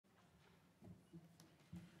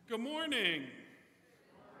Good morning.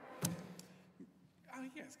 Oh, you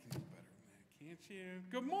guys can do better than that, can't you?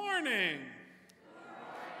 Good morning.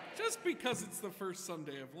 Just because it's the first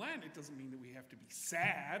Sunday of Lent, it doesn't mean that we have to be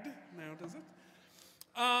sad now, does it?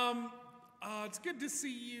 It's good to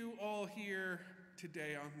see you all here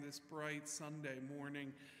today on this bright Sunday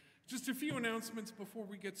morning. Just a few announcements before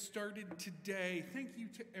we get started today. Thank you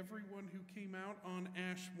to everyone who came out on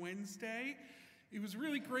Ash Wednesday. It was a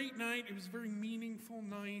really great night. It was a very meaningful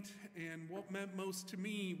night, and what meant most to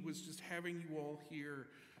me was just having you all here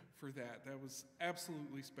for that. That was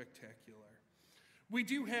absolutely spectacular. We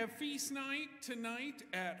do have feast night tonight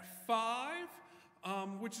at 5,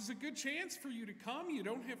 which is a good chance for you to come. You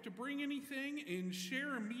don't have to bring anything and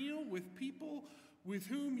share a meal with people with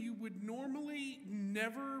whom you would normally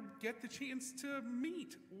never get the chance to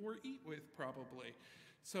meet or eat with, probably.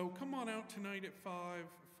 So come on out tonight at 5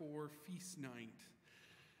 for feast night.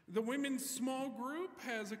 The women's small group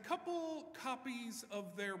has a couple copies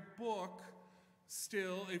of their book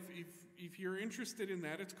still. If you're interested in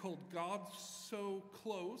that, it's called God So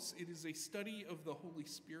Close. It is a study of the Holy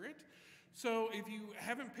Spirit. So if you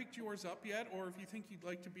haven't picked yours up yet, or if you think you'd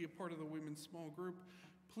like to be a part of the women's small group,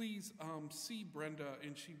 please see Brenda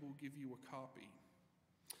and she will give you a copy.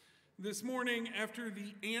 This morning, after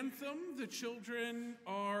the anthem, the children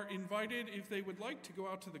are invited, if they would like, to go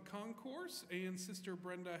out to the concourse, and Sister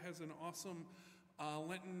Brenda has an awesome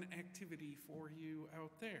Lenten activity for you out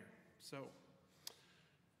there. So,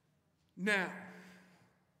 now,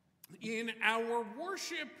 in our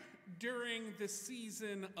worship during the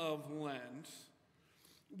season of Lent,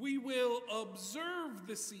 we will observe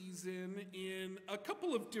the season in a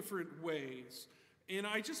couple of different ways. And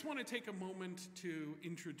I just want to take a moment to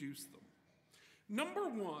introduce them. Number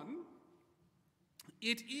one,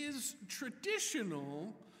 it is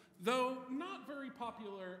traditional, though not very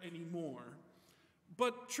popular anymore,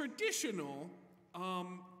 but traditional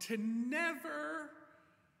to never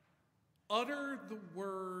utter the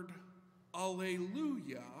word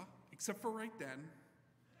Alleluia, except for right then,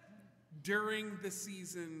 during the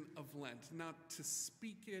season of Lent, not to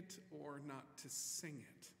speak it or not to sing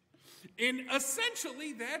it. And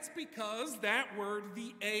essentially, that's because that word,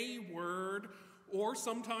 the A word, or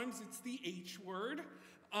sometimes it's the H word,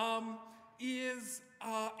 is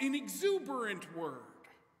an exuberant word.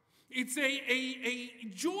 It's a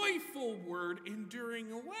joyful word, and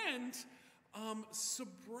during Lent,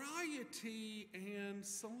 sobriety and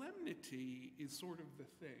solemnity is sort of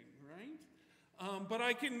the thing, right? But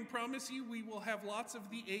I can promise you we will have lots of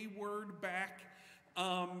the A word back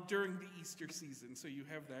during the Easter season, so you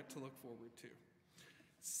have that to look forward to.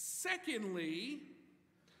 Secondly,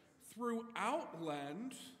 throughout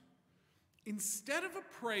Lent, instead of a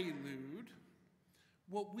prelude,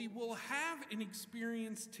 what we will have and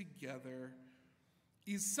experience together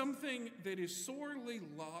is something that is sorely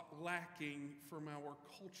lacking from our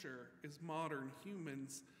culture as modern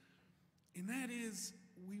humans, and that is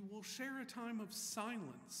we will share a time of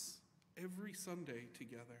silence every Sunday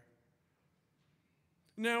together.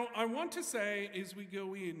 Now, I want to say as we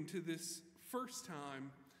go into this first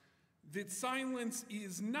time that silence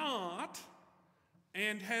is not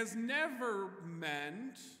and has never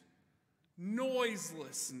meant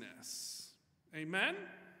noiselessness. Amen?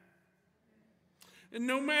 And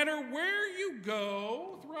no matter where you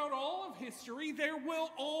go throughout all of history, there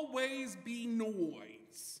will always be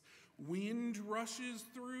noise. Wind rushes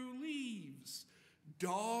through leaves.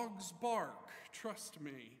 Dogs bark, trust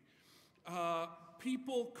me.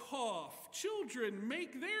 People cough. Children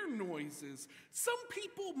make their noises. Some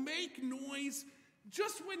people make noise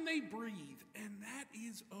just when they breathe, and that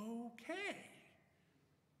is okay.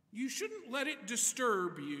 You shouldn't let it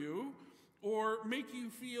disturb you or make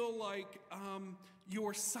you feel like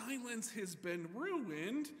your silence has been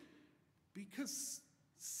ruined, because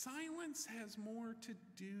silence has more to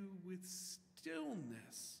do with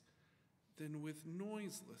stillness than with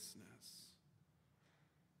noiselessness.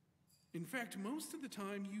 In fact, most of the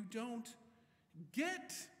time you don't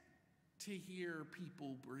get to hear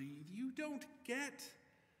people breathe. You don't get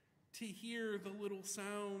to hear the little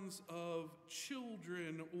sounds of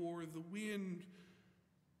children or the wind.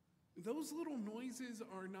 Those little noises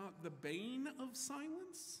are not the bane of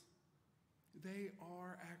silence. They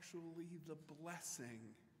are actually the blessing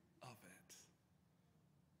of it.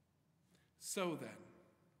 So then,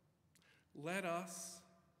 let us,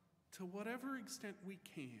 to whatever extent we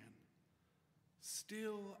can,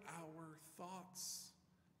 still our thoughts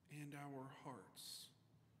and our hearts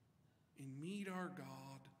and meet our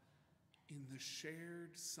God in the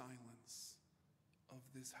shared silence of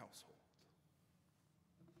this household.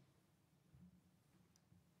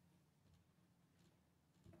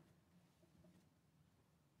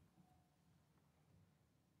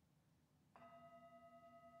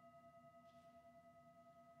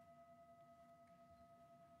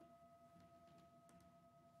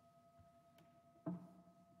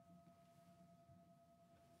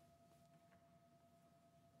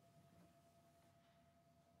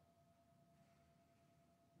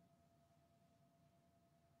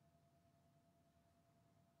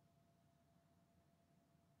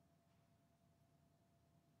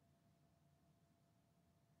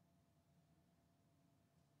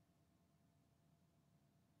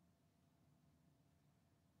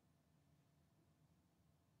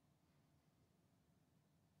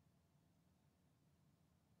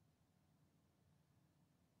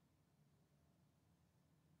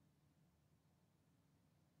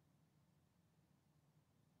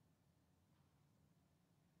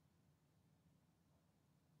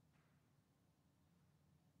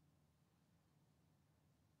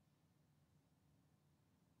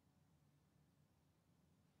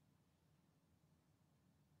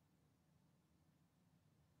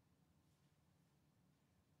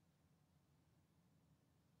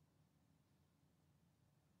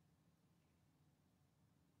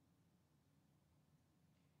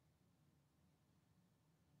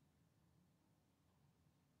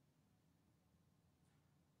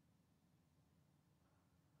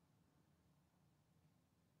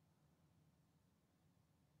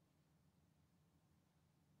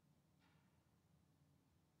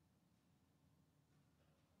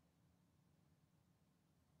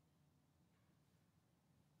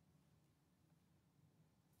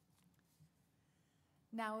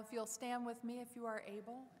 Now, if you'll stand with me if you are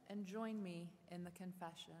able, and join me in the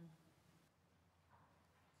confession.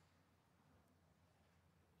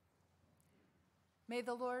 May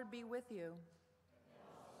the Lord be with you.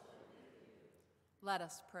 Let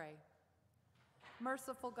us pray.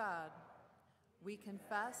 Merciful God, we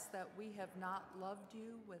confess that we have not loved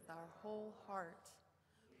you with our whole heart.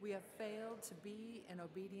 We have failed to be an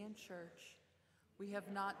obedient church. We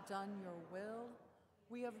have not done your will.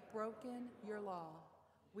 We have broken your law.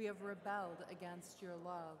 We have rebelled against your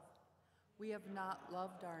love. We have not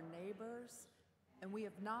loved our neighbors, and we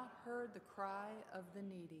have not heard the cry of the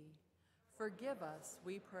needy. Forgive us,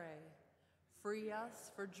 we pray. Free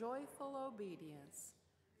us for joyful obedience.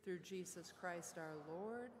 Through Jesus Christ our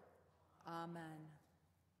Lord. Amen.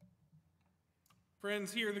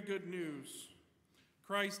 Friends, hear the good news.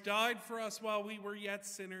 Christ died for us while we were yet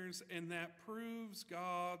sinners, and that proves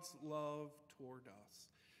God's love toward us.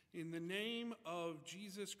 In the name of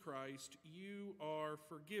Jesus Christ, you are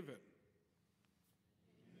forgiven.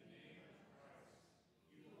 In the name of Christ,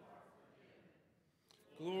 you are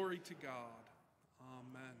forgiven. Glory to God.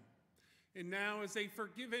 Amen. And now, as a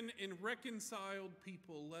forgiven and reconciled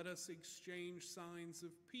people, let us exchange signs of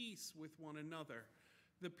peace with one another.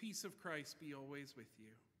 The peace of Christ be always with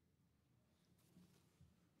you.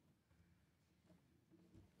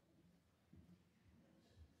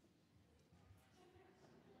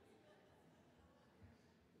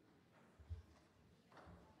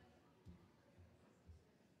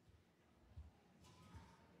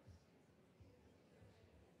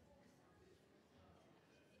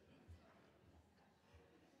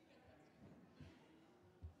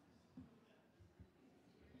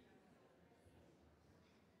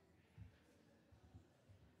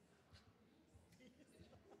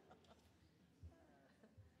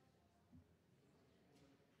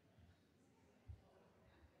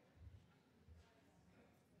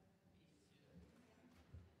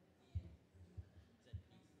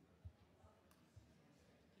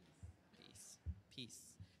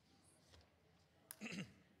 Peace.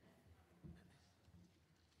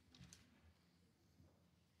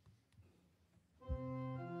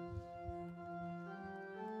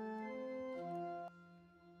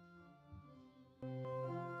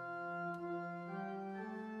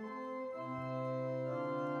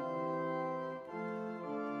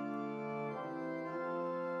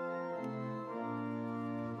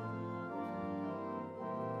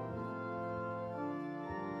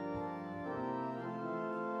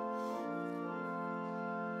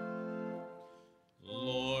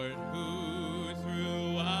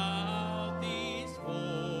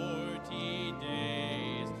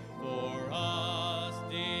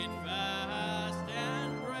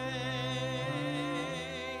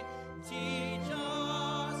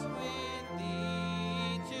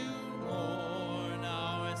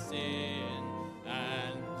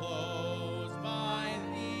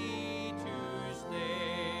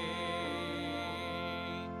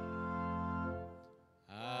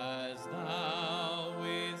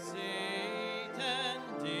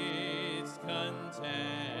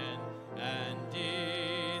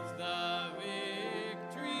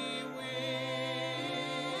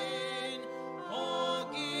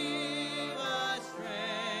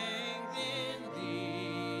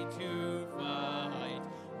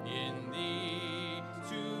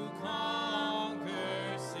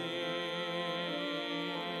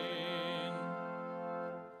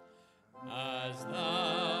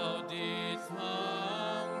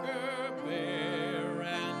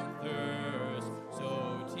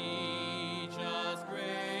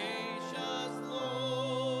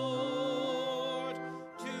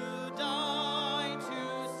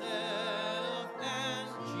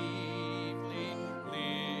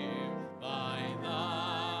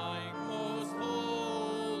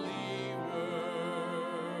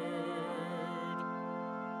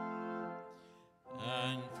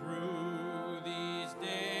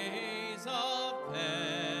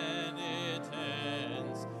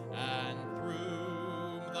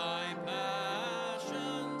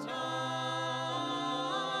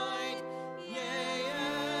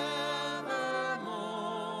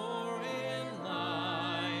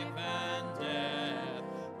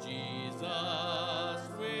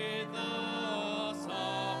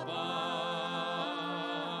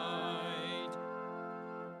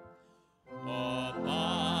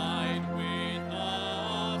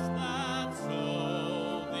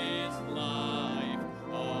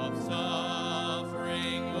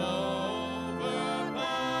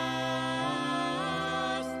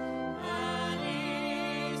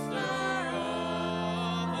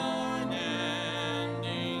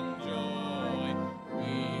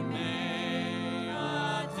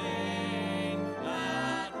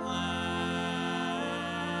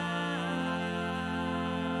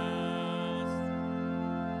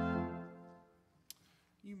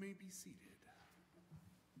 seated.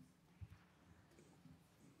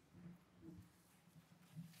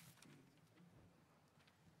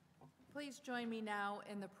 Please join me now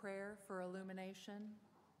in the prayer for illumination.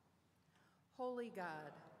 Holy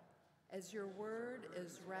God, as your word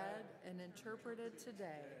is read and interpreted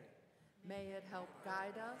today, may it help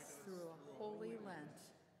guide us through a holy Lent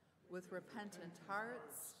with repentant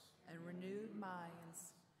hearts and renewed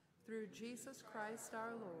minds, through Jesus Christ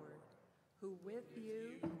our Lord, who with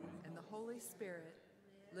you and the Holy Spirit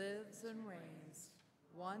lives and reigns,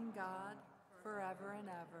 one God, forever and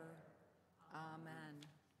ever. Amen.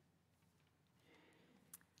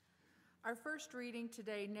 Our first reading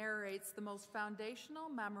today narrates the most foundational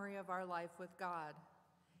memory of our life with God.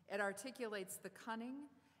 It articulates the cunning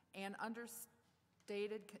and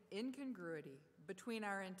understated incongruity between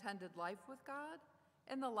our intended life with God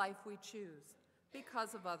and the life we choose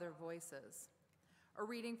because of other voices. A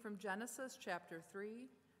reading from Genesis chapter 3,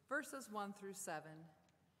 verses 1 through 7.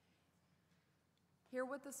 Hear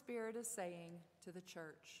what the Spirit is saying to the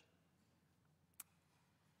church.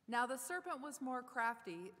 Now the serpent was more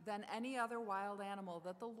crafty than any other wild animal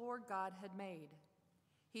that the Lord God had made.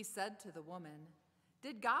 He said to the woman,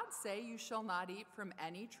 "Did God say you shall not eat from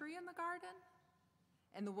any tree in the garden?"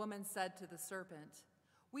 And the woman said to the serpent,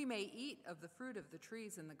 "We may eat of the fruit of the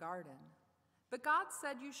trees in the garden. But God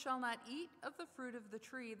said you shall not eat of the fruit of the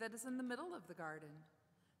tree that is in the middle of the garden,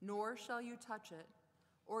 nor shall you touch it,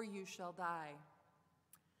 or you shall die."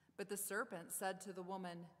 But the serpent said to the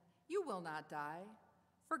woman, "You will not die.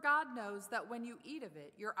 For God knows that when you eat of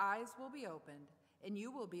it, your eyes will be opened, and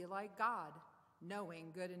you will be like God,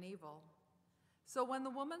 knowing good and evil." So when the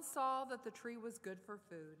woman saw that the tree was good for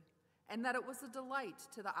food, and that it was a delight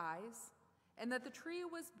to the eyes, and that the tree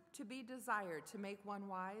was to be desired to make one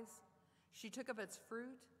wise, she took of its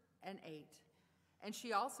fruit and ate. And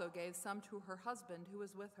she also gave some to her husband who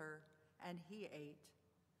was with her, and he ate.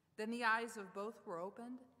 Then the eyes of both were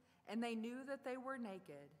opened, and they knew that they were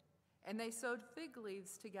naked. And they sewed fig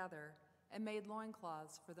leaves together and made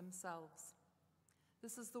loincloths for themselves.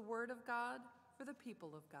 This is the word of God for the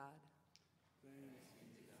people of God. Thanks be to God.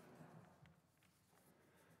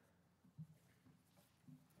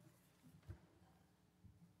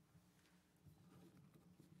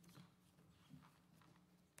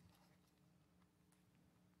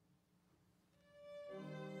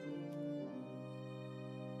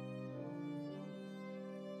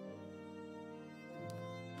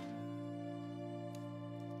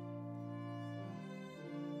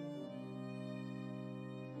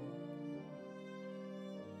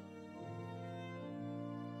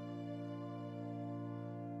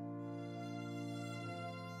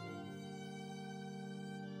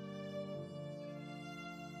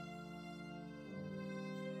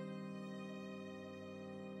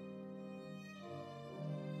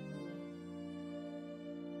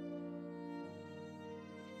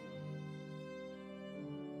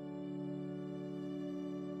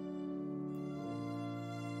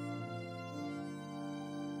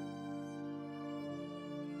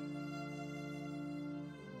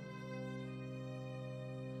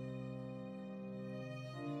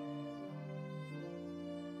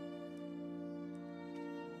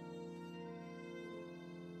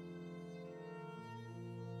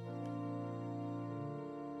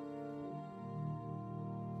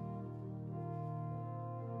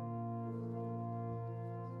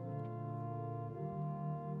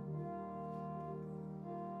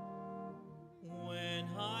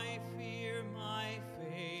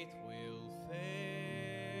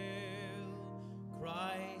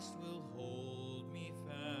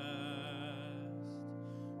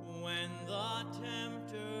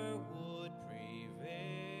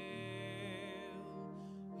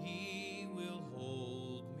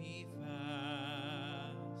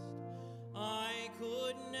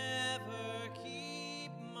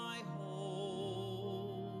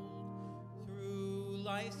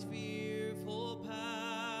 Life's fearful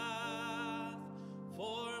path,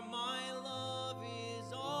 for my love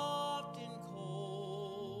is often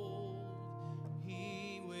cold.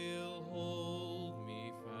 He will hold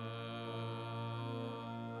me fast.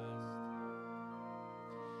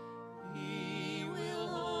 He will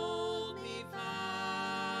hold me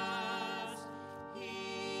fast.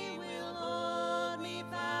 He will hold me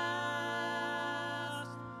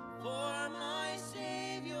fast, for my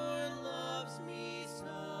Savior loves me so.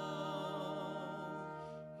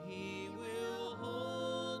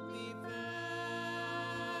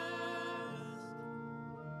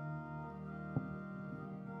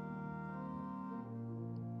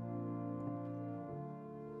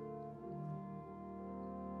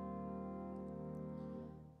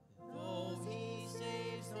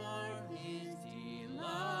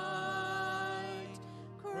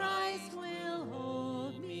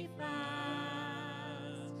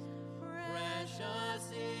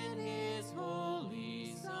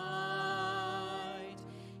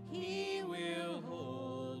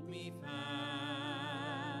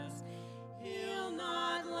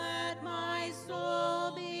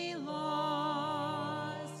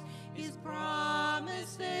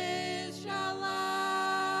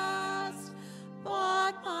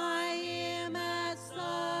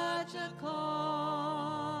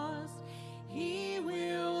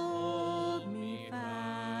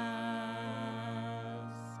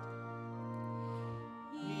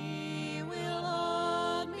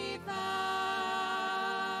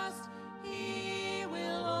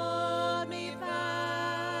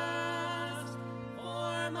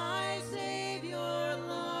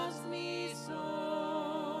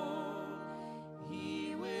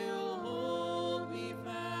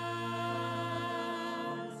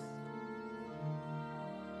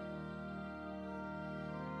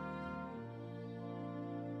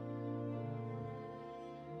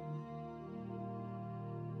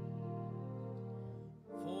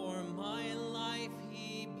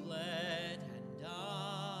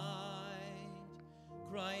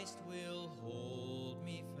 Christ will hold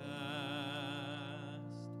me fast.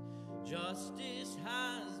 Justice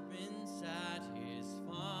has been satisfied.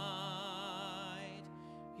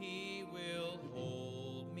 He will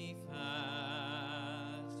hold me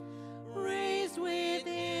fast. Raised with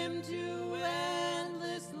him to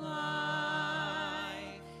endless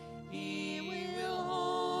life, he will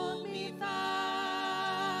hold me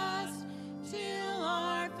fast till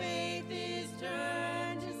our faith is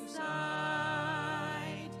turned to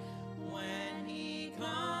sight. When he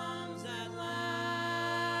comes at last,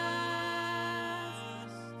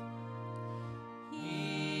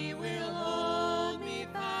 he will hold me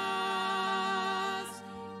fast.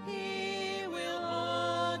 He will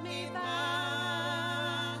hold me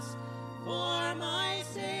fast. For my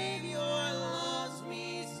Savior loves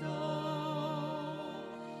me so.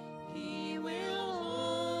 He will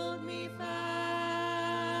hold me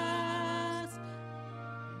fast.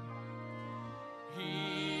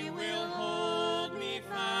 He will hold me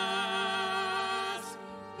fast.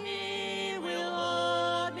 He will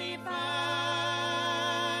hold me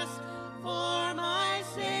fast. For my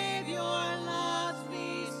Savior loves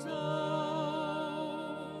me so.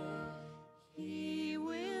 He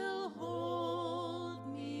will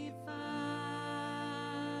hold me fast.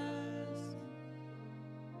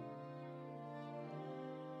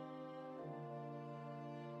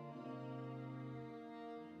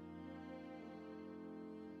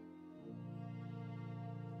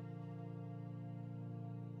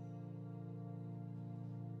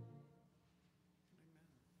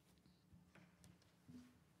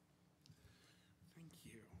 Thank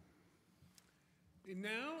you. And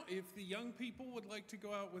now, if the young people would like to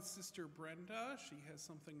go out with Sister Brenda, she has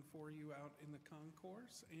something for you out in the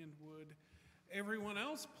concourse. And would everyone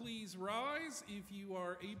else please rise if you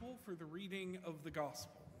are able for the reading of the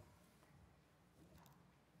gospel.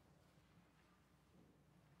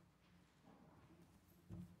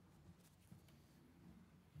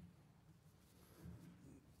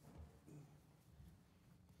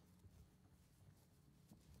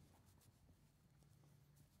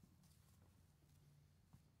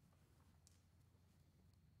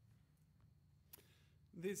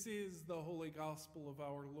 This is the Holy Gospel of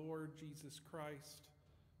our Lord Jesus Christ,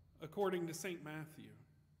 according to St. Matthew,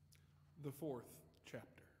 the 4th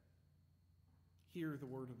chapter. Hear the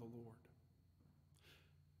word of the Lord.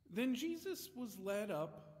 Then Jesus was led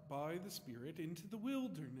up by the Spirit into the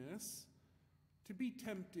wilderness to be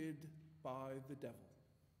tempted by the devil.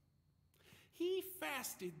 He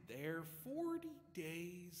fasted there 40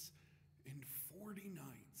 days and 40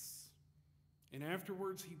 nights, and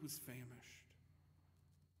afterwards he was famished.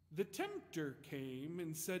 The tempter came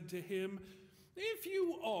and said to him, "If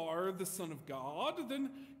you are the Son of God,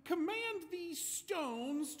 then command these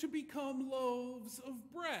stones to become loaves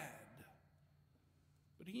of bread."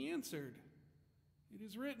 But he answered, "It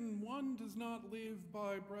is written, one does not live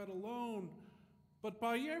by bread alone, but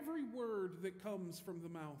by every word that comes from the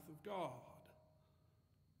mouth of God."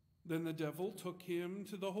 Then the devil took him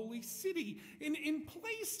to the holy city and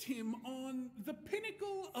placed him on the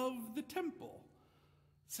pinnacle of the temple,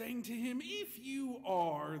 saying to him, "If you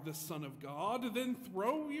are the Son of God, then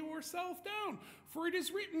throw yourself down, for it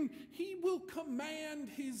is written, he will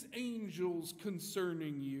command his angels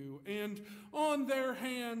concerning you, and on their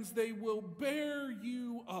hands they will bear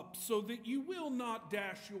you up, so that you will not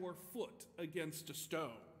dash your foot against a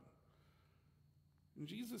stone." And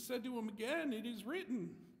Jesus said to him again, "It is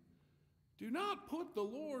written, do not put the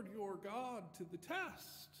Lord your God to the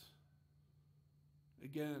test."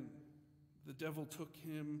 Again, the devil took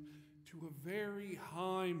him to a very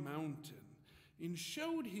high mountain and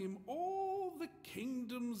showed him all the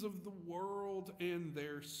kingdoms of the world and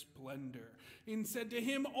their splendor, and said to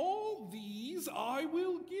him, "All these I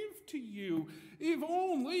will give to you, if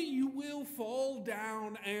only you will fall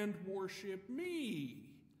down and worship me."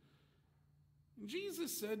 And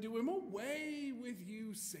Jesus said to him, "Away with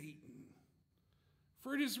you, Satan,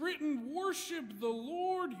 for it is written, worship the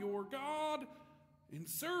Lord your God and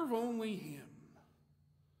serve only him."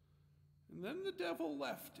 And then the devil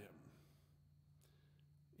left him,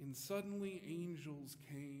 and suddenly angels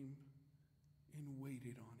came and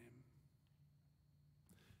waited on him.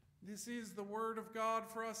 This is the word of God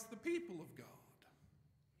for us, the people of God.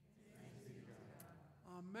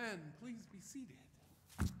 Amen. Please be seated.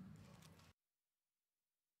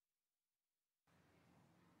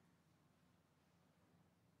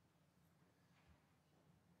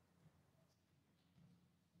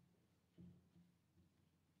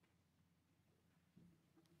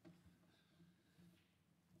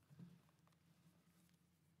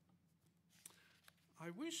 I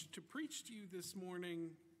wish to preach to you this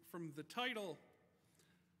morning from the title,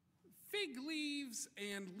 fig leaves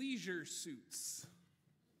and leisure suits.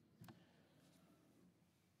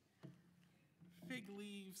 Fig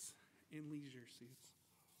leaves and leisure suits.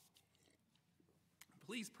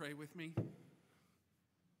 Please pray with me.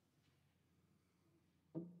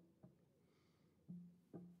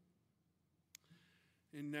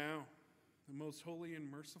 And now, the most holy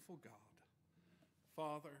and merciful God,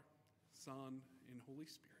 Father, Son, and Holy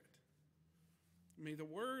Spirit, may the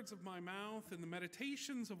words of my mouth and the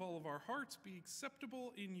meditations of all of our hearts be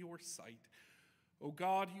acceptable in your sight. O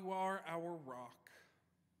God, you are our rock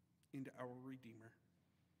and our Redeemer.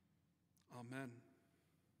 Amen.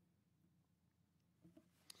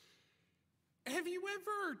 Have you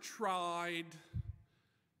ever tried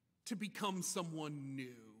to become someone new?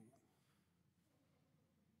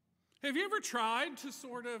 Have you ever tried to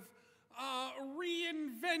sort of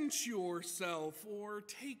reinvent yourself or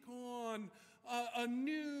take on a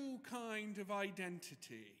new kind of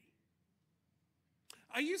identity?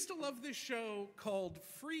 I used to love this show called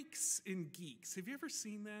Freaks and Geeks. Have you ever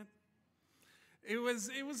seen that? It was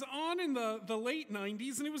on in the late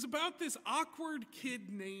 90s, and it was about this awkward kid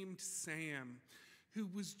named Sam who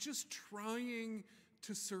was just trying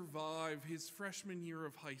to survive his freshman year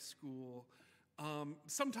of high school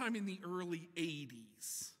sometime in the early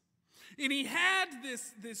 80s. And he had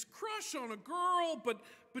this crush on a girl, but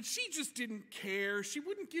she just didn't care. She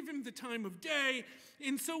wouldn't give him the time of day.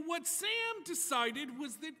 And so what Sam decided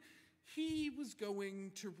was that he was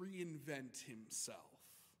going to reinvent himself.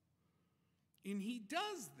 And he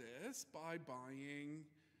does this by buying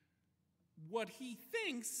what he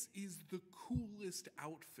thinks is the coolest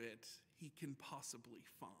outfit he can possibly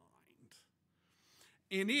find.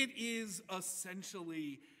 And it is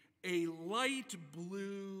essentially a light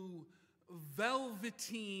blue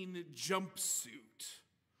velveteen jumpsuit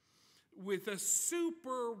with a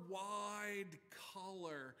super wide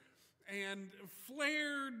collar and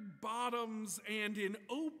flared bottoms and an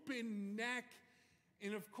open neck.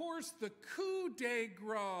 And of course, the coup de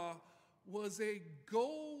grace was a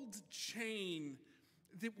gold chain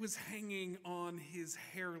that was hanging on his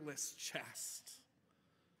hairless chest.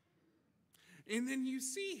 And then you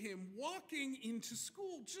see him walking into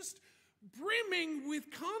school just brimming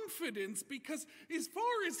with confidence because as far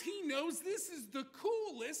as he knows, this is the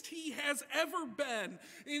coolest he has ever been.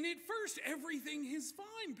 And at first, everything is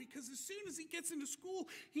fine because as soon as he gets into school,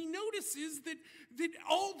 he notices that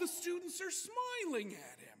all the students are smiling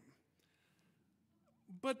at him.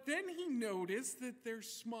 But then he noticed that their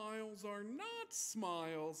smiles are not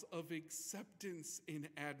smiles of acceptance and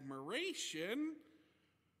admiration.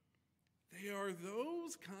 They are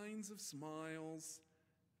those kinds of smiles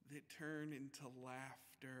that turn into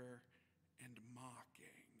laughter and mocking.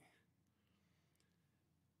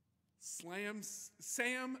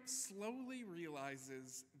 Sam slowly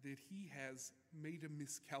realizes that he has made a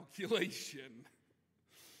miscalculation.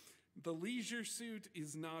 The leisure suit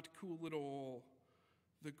is not cool at all.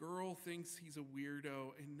 The girl thinks he's a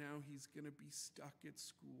weirdo, and now he's going to be stuck at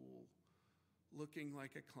school looking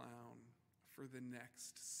like a clown for the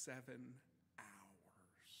next 7 hours.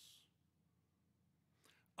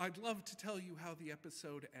 I'd love to tell you how the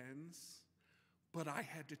episode ends, but I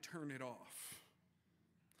had to turn it off.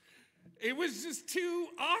 It was just too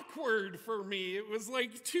awkward for me. It was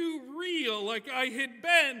like too real, like I had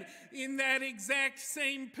been in that exact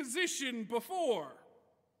same position before.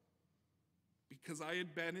 Because I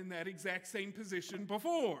had been in that exact same position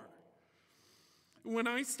before. When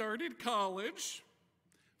I started college,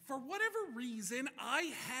 for whatever reason,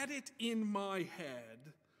 I had it in my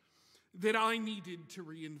head that I needed to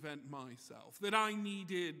reinvent myself, that I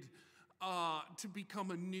needed to become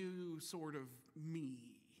a new sort of me.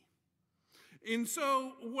 And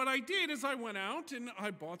so what I did is I went out and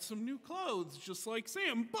I bought some new clothes, just like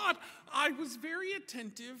Sam. But I was very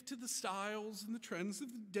attentive to the styles and the trends of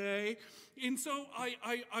the day. And so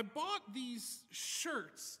I bought these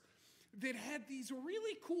shirts that had these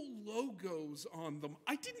really cool logos on them.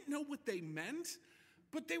 I didn't know what they meant,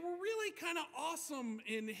 but they were really kind of awesome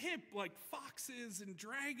and hip, like foxes and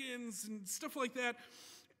dragons and stuff like that.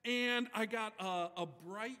 And I got a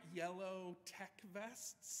bright yellow tech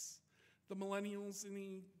vests. The millennials in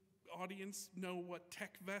the audience know what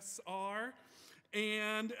tech vests are.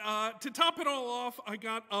 And to top it all off, I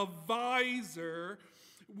got a visor,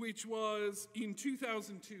 which was, in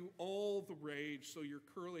 2002, all the rage. So your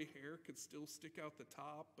curly hair could still stick out the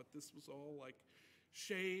top, but this was all like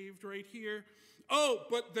shaved right here. Oh,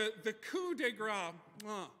 but the coup de grace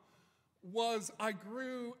was I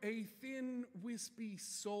grew a thin, wispy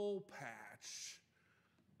soul patch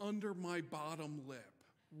under my bottom lip,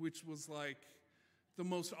 which was like the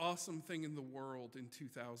most awesome thing in the world in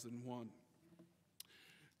 2001.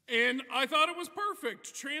 And I thought it was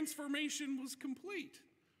perfect. Transformation was complete.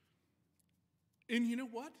 And you know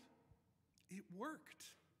what? It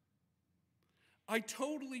worked. I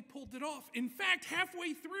totally pulled it off. In fact,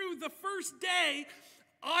 halfway through the first day,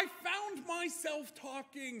 I found myself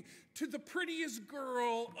talking to the prettiest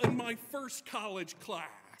girl in my first college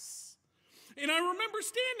class. And I remember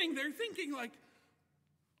standing there thinking, like,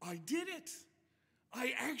 I did it.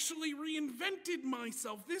 I actually reinvented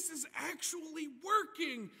myself. This is actually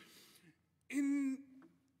working. And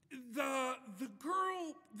the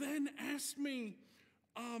girl then asked me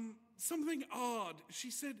something odd. She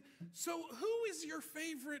said, "So who is your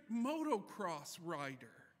favorite motocross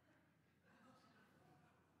rider?"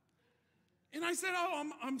 And I said,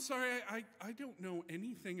 "Oh, I'm sorry, I don't know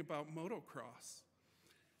anything about motocross."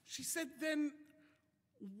 She said, "Then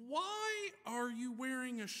why are you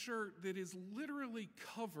wearing a shirt that is literally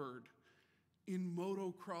covered in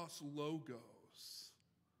motocross logos?"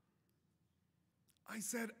 I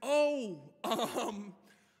said,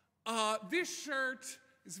 this shirt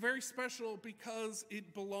is very special because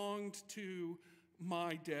it belonged to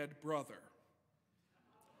my dead brother.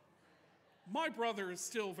 My brother is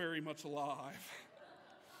still very much alive.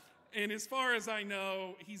 And as far as I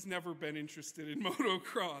know, he's never been interested in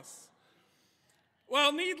motocross.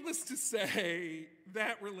 Well, needless to say,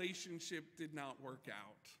 that relationship did not work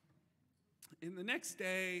out. And the next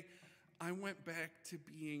day, I went back to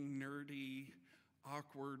being nerdy,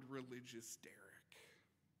 awkward, religious Derek.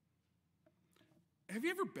 Have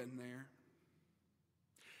you ever been there?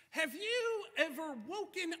 Have you ever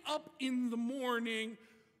woken up in the morning,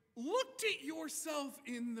 looked at yourself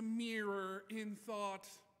in the mirror, and thought,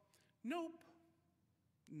 nope,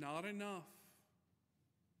 not enough.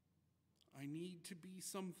 I need to be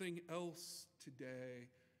something else today.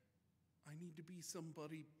 I need to be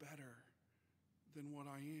somebody better than what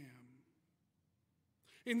I am.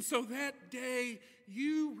 And so that day,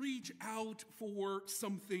 you reach out for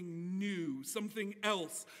something new, something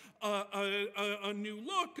else, a new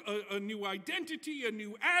look, a new identity, a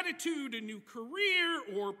new attitude, a new career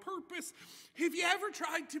or purpose. Have you ever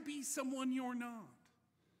tried to be someone you're not?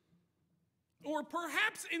 Or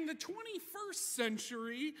perhaps in the 21st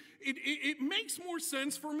century, it makes more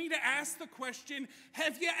sense for me to ask the question,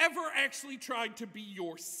 have you ever actually tried to be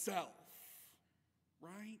yourself?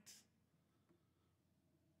 Right?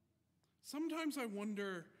 Sometimes I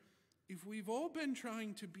wonder if we've all been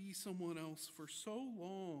trying to be someone else for so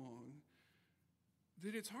long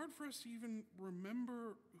that it's hard for us to even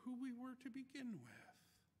remember who we were to begin with.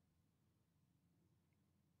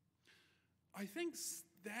 I think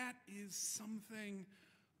that is something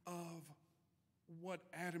of what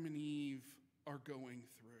Adam and Eve are going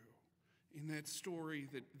through in that story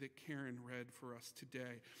that Karen read for us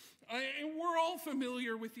today. And we're all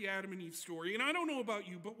familiar with the Adam and Eve story, and I don't know about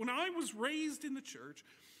you, but when I was raised in the church,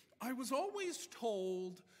 I was always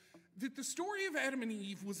told that the story of Adam and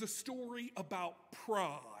Eve was a story about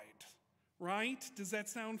pride, right? Does that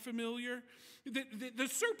sound familiar? The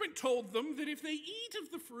serpent told them that if they eat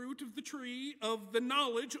of the fruit of the tree of the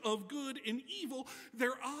knowledge of good and evil,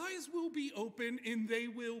 their eyes will be open and they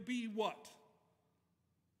will be what?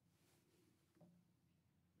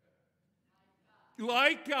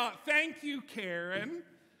 Like God. Thank you, Karen.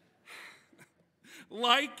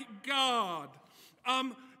 Like God.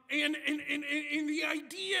 And the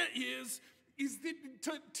idea is that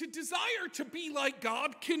to desire to be like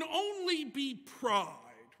God can only be pride,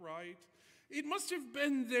 right? It must have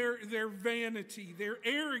been their vanity, their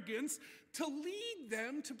arrogance, to lead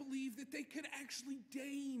them to believe that they could actually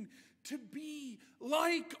deign to be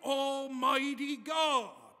like Almighty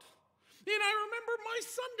God. And I remember my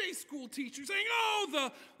Sunday school teacher saying,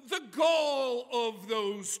 oh, the gall of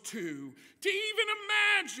those two. To even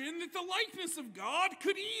imagine that the likeness of God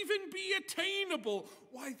could even be attainable.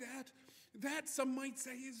 Why, that some might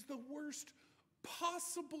say is the worst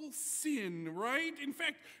possible sin, right? In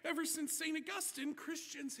fact, ever since St. Augustine,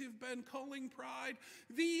 Christians have been calling pride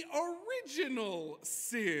the original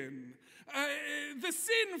sin. The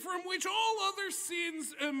sin from which all other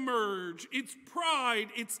sins emerge. It's pride,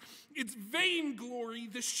 it's vainglory,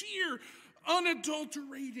 the sheer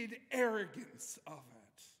unadulterated arrogance of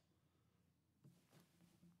it.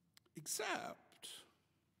 Except,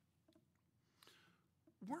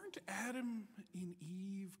 weren't Adam and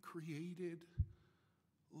Eve created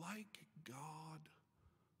like God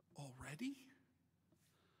already?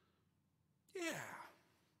 Yeah.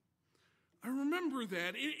 I remember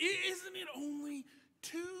that. Isn't it only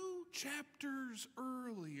 2 chapters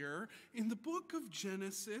earlier in the book of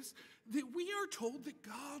Genesis that we are told that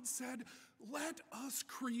God said, "Let us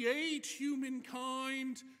create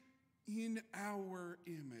humankind in our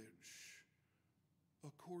image,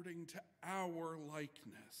 according to our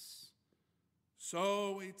likeness."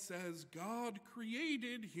 So it says God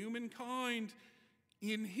created humankind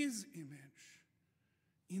in his image.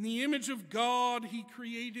 In the image of God, he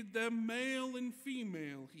created them, male and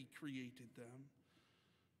female, he created them.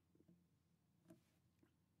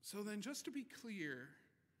 So then, just to be clear,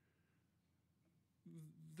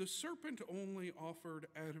 the serpent only offered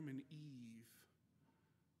Adam and Eve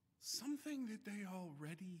something that they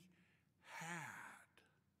already had.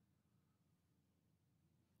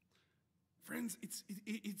 Friends,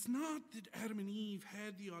 it's not that Adam and Eve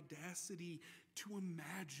had the audacity to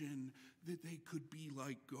imagine that they could be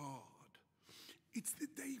like God. It's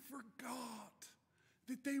that they forgot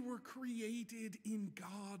that they were created in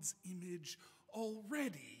God's image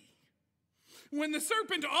already. When the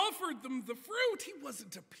serpent offered them the fruit, he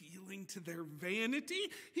wasn't appealing to their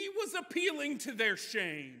vanity. He was appealing to their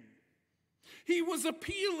shame. He was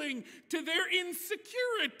appealing to their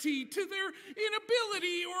insecurity, to their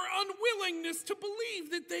inability or unwillingness to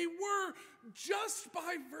believe that they were, just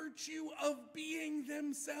by virtue of being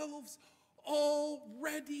themselves,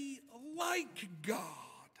 already like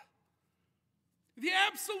God. The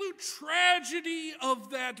absolute tragedy of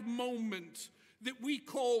that moment that we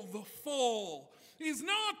call the fall is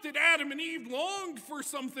not that Adam and Eve longed for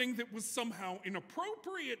something that was somehow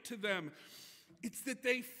inappropriate to them. It's that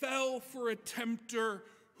they fell for a tempter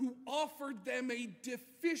who offered them a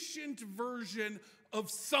deficient version of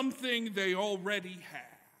something they already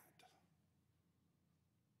had.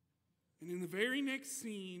 And in the very next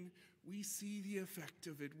scene, we see the effect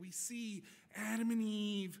of it. We see Adam and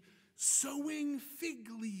Eve sewing fig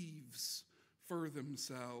leaves for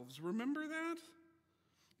themselves. Remember that?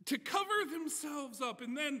 To cover themselves up.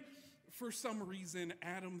 And then, for some reason,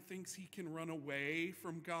 Adam thinks he can run away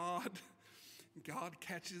from God. God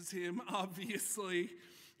catches him, obviously.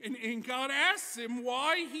 And God asks him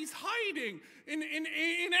why he's hiding. And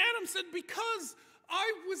Adam said, "Because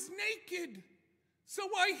I was naked, so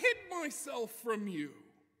I hid myself from you."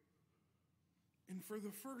 And for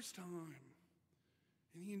the first time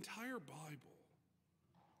in the entire Bible,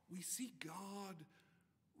 we see God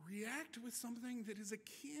react with something that is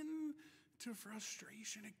akin to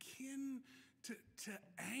frustration, akin to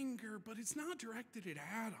anger, but it's not directed at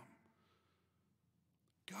Adam.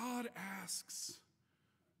 God asks,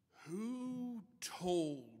 "Who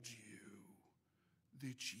told you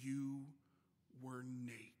that you were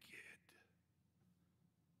naked?"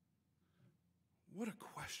 What a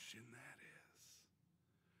question that is.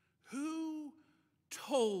 Who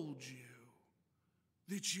told you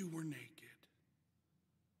that you were naked?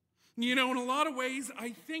 You know, in a lot of ways,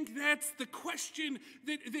 I think that's the question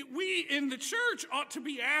that we in the church ought to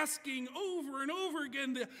be asking over and over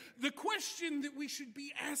again. The question that we should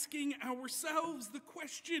be asking ourselves, the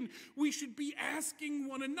question we should be asking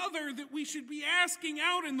one another, that we should be asking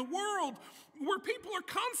out in the world, where people are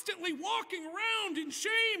constantly walking around in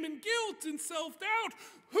shame and guilt and self-doubt.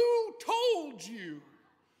 Who told you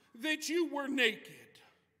that you were naked?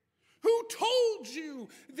 Who told you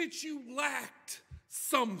that you lacked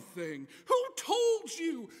something? Who told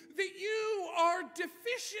you that you are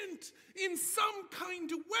deficient in some kind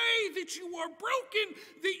of way, that you are broken,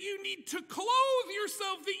 that you need to clothe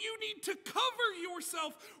yourself, that you need to cover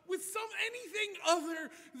yourself with anything other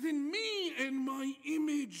than me and my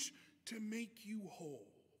image to make you whole?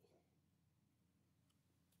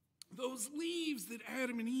 Those leaves that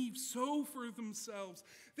Adam and Eve sew for themselves,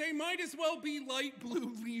 they might as well be light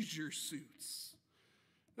blue leisure suits.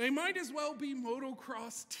 They might as well be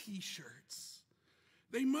motocross t-shirts.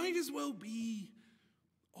 They might as well be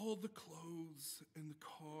all the clothes and the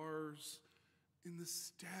cars and the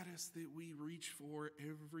status that we reach for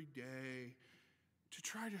every day to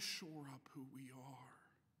try to shore up who we are.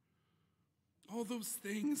 All those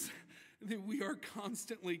things that we are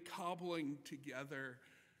constantly cobbling together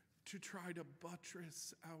to try to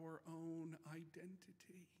buttress our own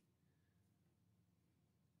identity.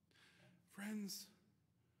 Friends,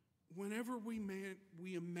 whenever we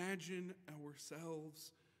imagine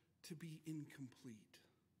ourselves to be incomplete,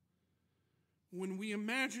 when we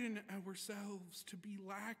imagine ourselves to be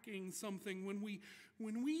lacking something, when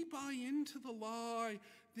we buy into the lie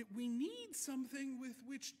that we need something with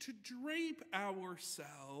which to drape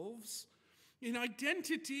ourselves, an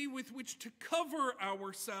identity with which to cover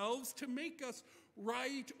ourselves, to make us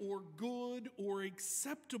right or good or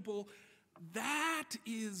acceptable, that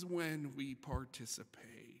is when we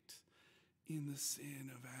participate in the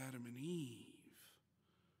sin of Adam and Eve.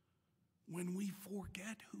 When we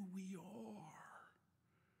forget who we are,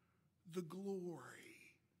 the glory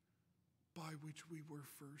by which we were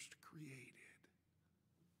first created.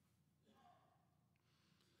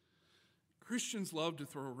 Christians love to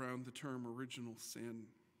throw around the term original sin.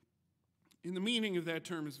 And the meaning of that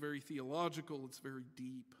term is very theological, it's very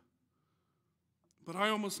deep. But I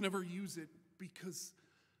almost never use it because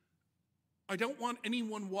I don't want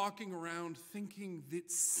anyone walking around thinking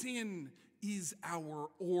that sin is our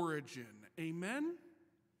origin. Amen?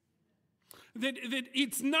 That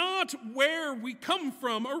it's not where we come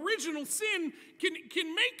from. Original sin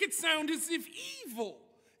can make it sound as if evil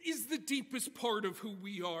is the deepest part of who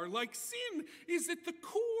we are. Like sin is at the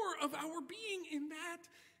core of our being, and that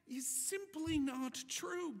is simply not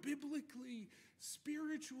true biblically,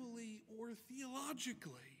 spiritually, or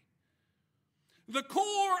theologically. The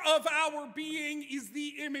core of our being is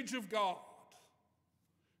the image of God,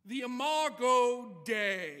 the imago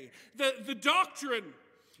Dei, the doctrine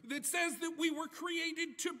that says that we were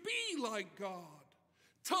created to be like God,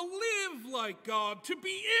 to live like God, to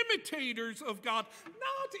be imitators of God,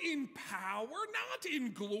 not in power, not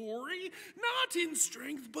in glory, not in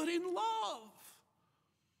strength, but in love,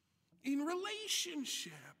 in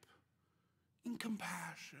relationship, in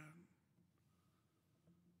compassion.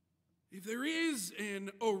 If there is an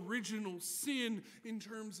original sin in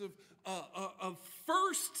terms of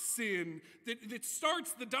first sin that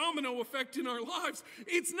starts the domino effect in our lives,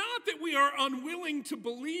 it's not that we are unwilling to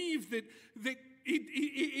believe that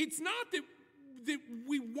it's not that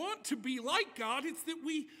we want to be like God, it's that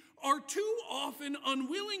we are too often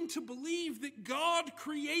unwilling to believe that God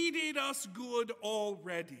created us good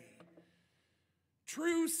already.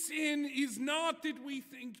 True sin is not that we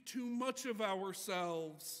think too much of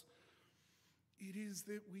ourselves. It is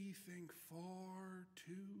that we think far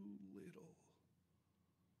too little.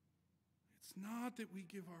 It's not that we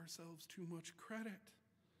give ourselves too much credit.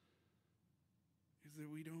 It's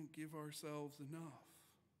that we don't give ourselves enough.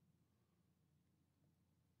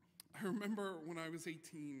 I remember when I was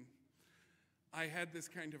 18, I had this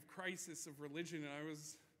kind of crisis of religion, and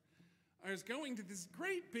I was going to this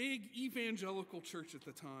great big evangelical church at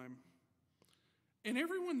the time, and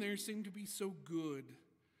everyone there seemed to be so good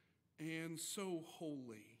and so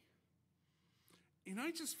holy. And I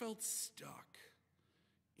just felt stuck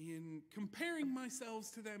in comparing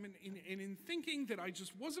myself to them and in thinking that I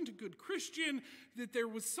just wasn't a good Christian, that there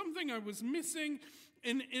was something I was missing.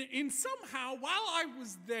 And somehow, while I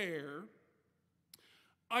was there,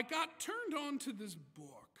 I got turned on to this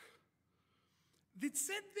book that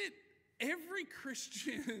said that every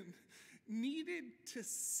Christian needed to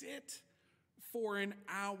sit for an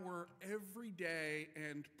hour every day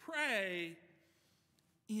and pray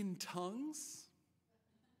in tongues.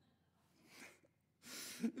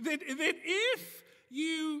 that if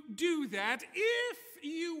you do that, if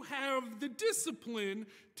you have the discipline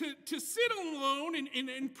to sit alone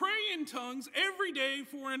and pray in tongues every day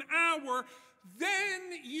for an hour, then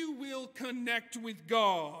you will connect with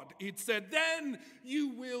God. It said, then you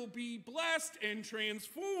will be blessed and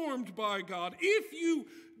transformed by God. If you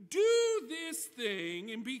do this thing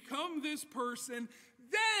and become this person,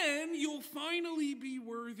 then you'll finally be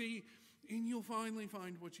worthy and you'll finally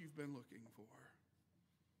find what you've been looking for.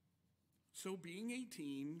 So being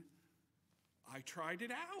 18, I tried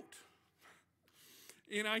it out.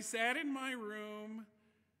 And I sat in my room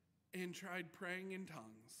and tried praying in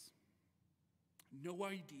tongues. No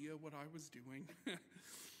idea what I was doing.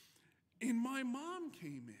 And my mom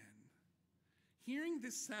came in, hearing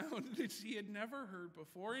this sound that she had never heard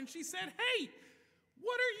before, and she said, "Hey,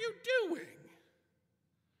 what are you doing?"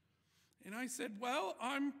 And I said, "Well,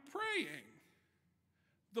 I'm praying.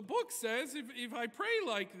 The book says if I pray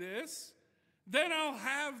like this, then I'll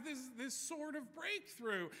have this sort of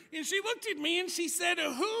breakthrough." And she looked at me and she said,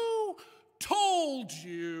 "Who told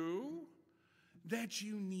you that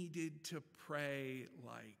you needed to pray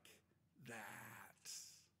like that?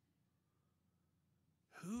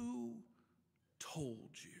 Who told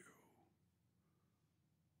you?"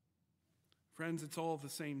 Friends, it's all the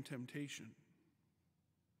same temptation.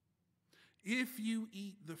 If you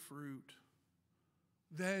eat the fruit,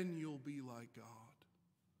 then you'll be like God.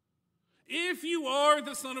 If you are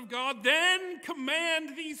the Son of God, then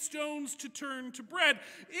command these stones to turn to bread.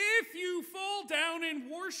 If you fall down and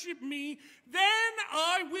worship me, then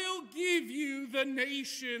I will give you the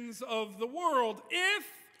nations of the world. If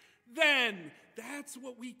then, that's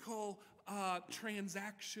what we call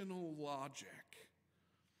transactional logic.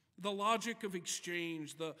 the logic of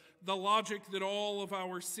exchange, the logic that all of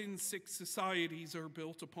our sin-sick societies are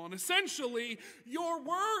built upon. Essentially, your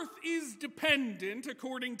worth is dependent,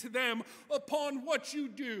 according to them, upon what you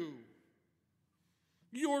do.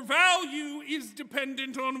 Your value is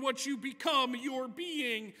dependent on what you become. Your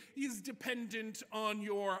being is dependent on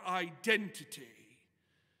your identity.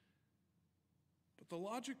 But the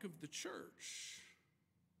logic of the church,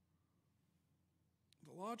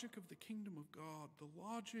 the logic of the kingdom of God, the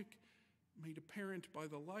logic made apparent by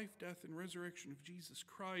the life, death, and resurrection of Jesus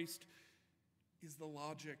Christ is the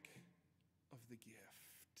logic of the gift.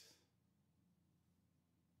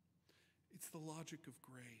 It's the logic of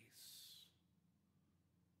grace.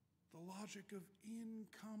 The logic of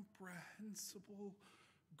incomprehensible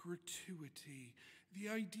gratuity. The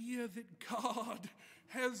idea that God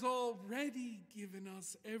has already given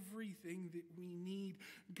us everything that we need.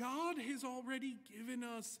 God has already given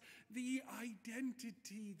us the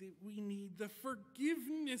identity that we need, the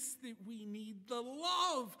forgiveness that we need, the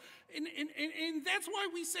love. And that's why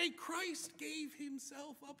we say Christ gave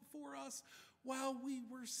himself up for us while we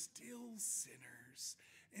were still sinners.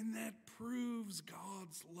 And that proves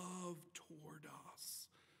God's love toward us.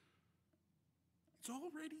 It's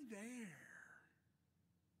already there.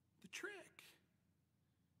 The trick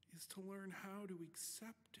is to learn how to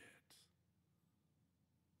accept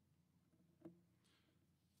it.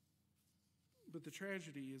 But the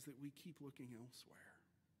tragedy is that we keep looking elsewhere.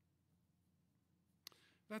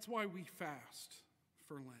 That's why we fast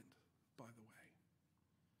for Lent, by the way.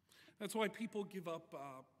 That's why people give up,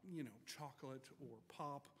 chocolate or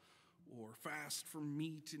pop or fast from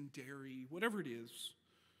meat and dairy, whatever it is.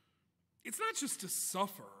 It's not just to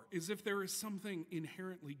suffer, as if there is something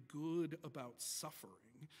inherently good about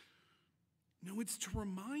suffering. No, it's to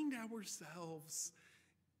remind ourselves,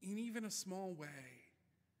 in even a small way,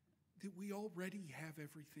 that we already have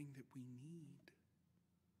everything that we need.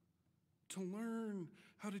 To learn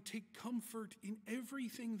how to take comfort in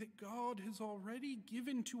everything that God has already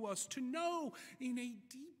given to us. To know in a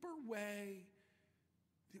deeper way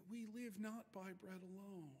that we live not by bread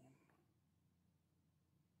alone.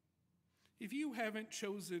 If you haven't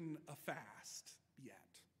chosen a fast yet,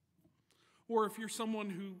 or if you're someone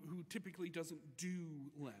who typically doesn't do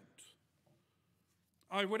Lent,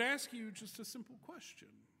 I would ask you just a simple question.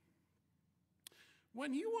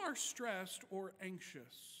 When you are stressed or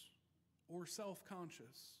anxious, or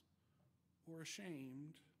self-conscious, or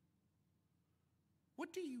ashamed,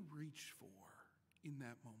 what do you reach for in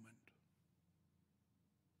that moment?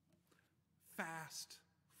 Fast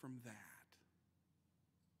from that.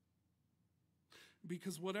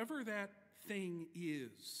 Because whatever that thing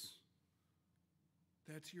is,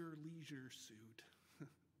 that's your leisure suit.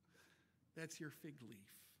 That's your fig leaf.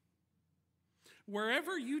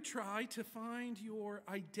 Wherever you try to find your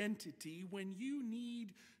identity when you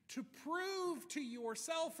need to prove to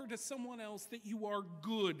yourself or to someone else that you are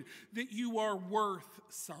good, that you are worth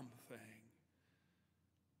something.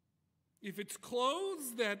 If it's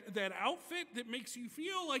clothes, that outfit that makes you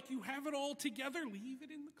feel like you have it all together, leave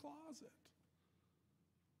it in the closet.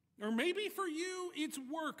 Or maybe for you, it's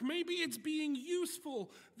work. Maybe it's being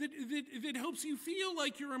useful that helps you feel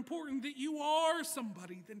like you're important, that you are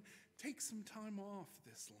somebody. Then take some time off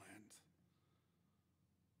this Lent.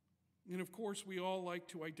 And of course, we all like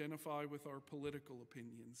to identify with our political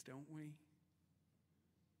opinions, don't we?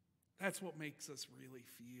 That's what makes us really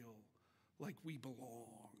feel like we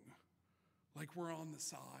belong, like we're on the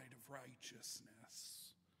side of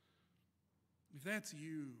righteousness. If that's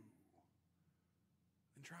you,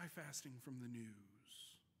 then try fasting from the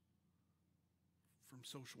news, from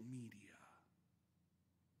social media.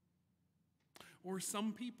 Or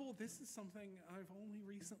some people, this is something I've only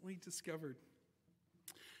recently discovered.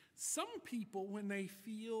 Some people, when they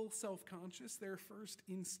feel self-conscious, their first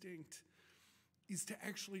instinct is to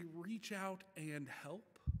actually reach out and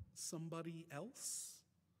help somebody else.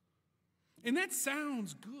 And that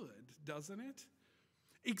sounds good, doesn't it?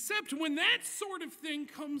 Except when that sort of thing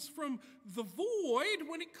comes from the void,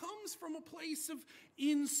 when it comes from a place of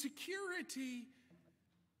insecurity,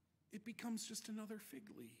 it becomes just another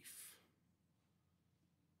fig leaf.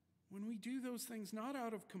 When we do those things not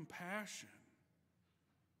out of compassion,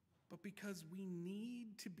 but because we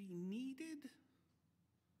need to be needed,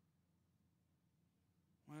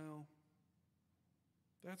 well,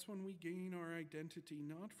 that's when we gain our identity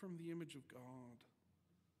not from the image of God,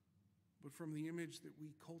 but from the image that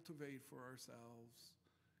we cultivate for ourselves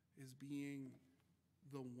as being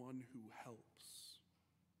the one who helps.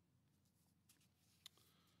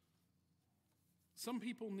 Some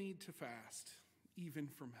people need to fast, even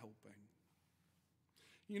from helping.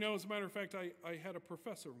 You know, as a matter of fact, I had a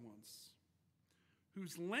professor once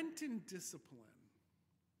whose Lenten discipline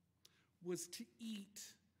was to eat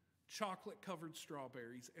chocolate-covered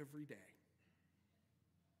strawberries every day.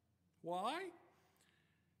 Why?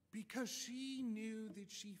 Because she knew that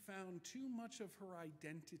she found too much of her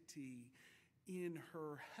identity in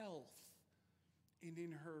her health and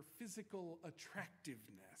in her physical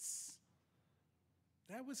attractiveness.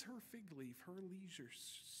 That was her fig leaf, her leisure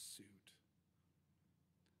suit.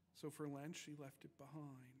 So for Lent, she left it behind.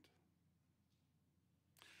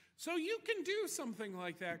 So you can do something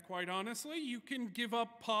like that, quite honestly. You can give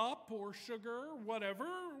up pop or sugar or whatever,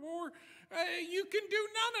 or you can do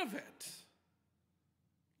none of it.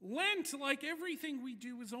 Lent, like everything we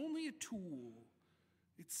do, is only a tool.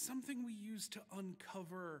 It's something we use to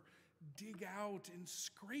uncover, dig out, and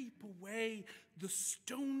scrape away the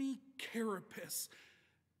stony carapace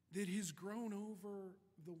that has grown over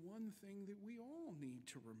the one thing that we all need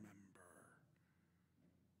to remember: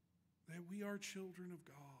 that we are children of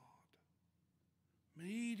God,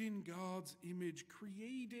 made in God's image,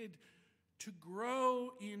 created to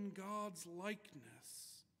grow in God's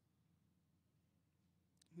likeness.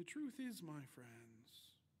 The truth is, my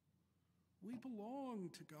friends, we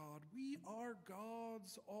belong to God. We are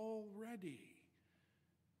God's already.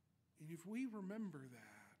 And if we remember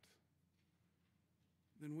that,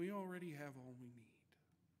 then we already have all we need.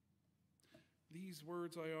 These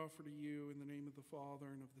words I offer to you in the name of the Father,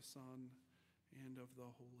 and of the Son, and of the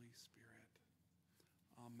Holy Spirit.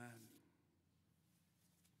 Amen.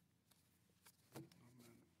 Amen.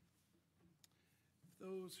 If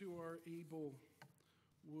those who are able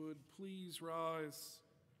would please rise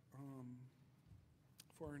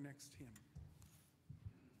for our next hymn.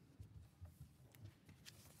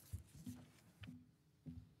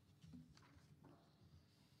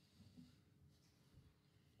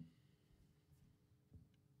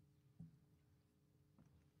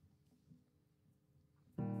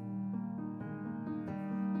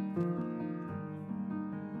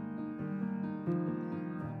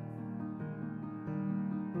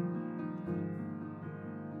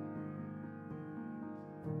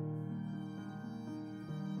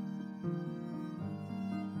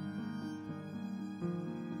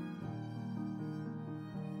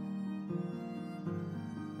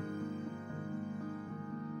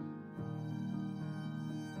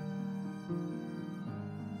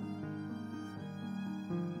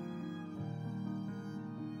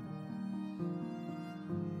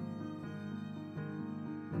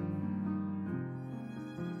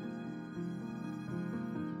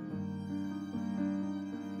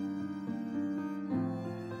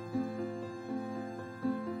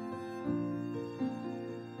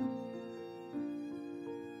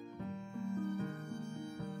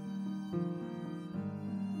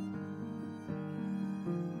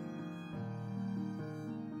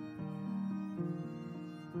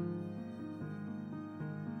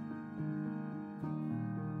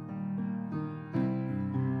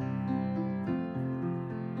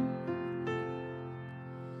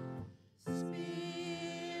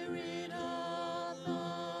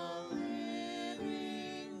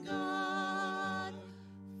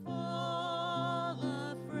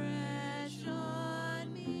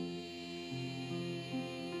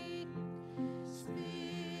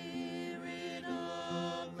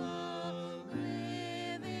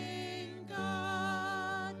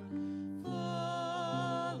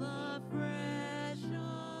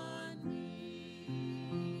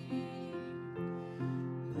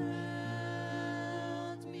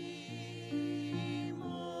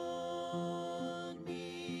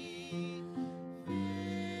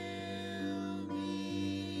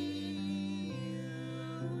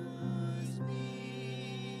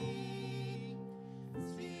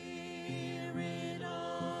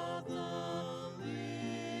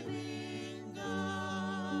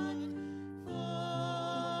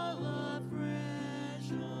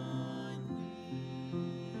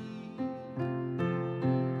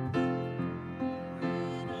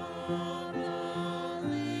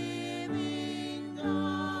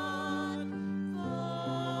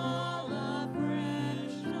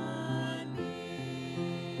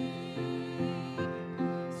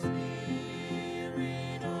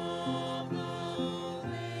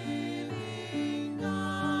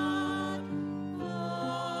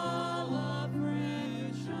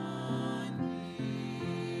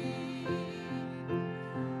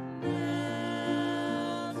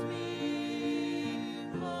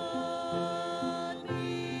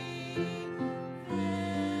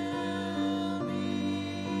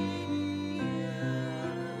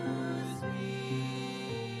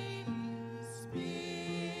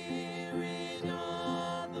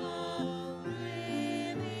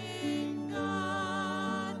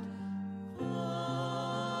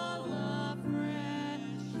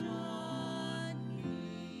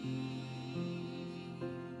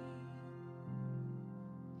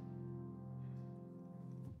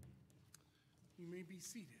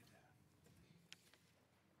 seated.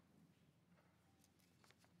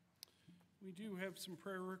 We do have some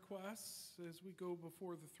prayer requests as we go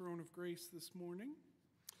before the throne of grace this morning.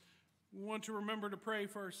 We want to remember to pray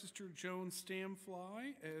for our sister Joan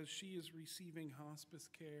Stamfly as she is receiving hospice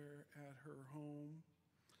care at her home.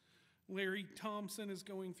 Larry Thompson is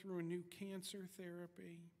going through a new cancer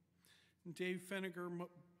therapy. And Dave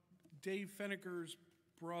Fenneger's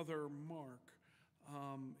brother, Mark,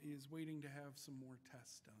 is waiting to have some more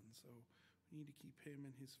tests done. So we need to keep him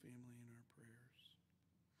and his family in our prayers.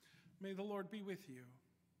 May the Lord be with you.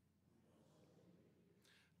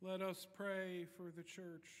 Let us pray for the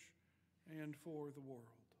church and for the world.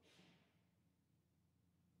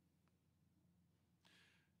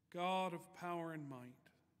 God of power and might,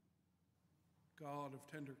 God of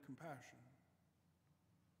tender compassion,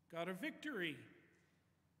 God of victory,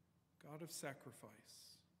 God of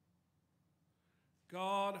sacrifice,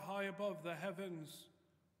 God high above the heavens,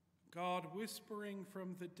 God whispering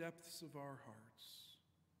from the depths of our hearts.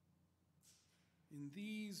 In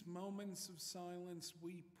these moments of silence,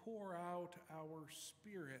 we pour out our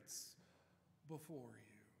spirits before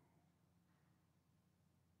you.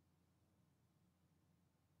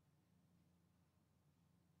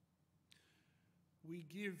 We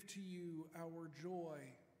give to you our joy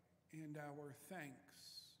and our thanks.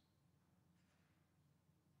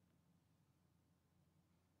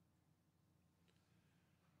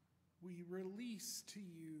 We release to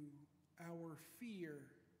you our fear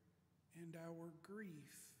and our grief.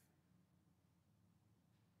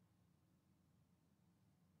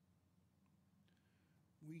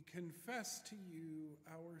 We confess to you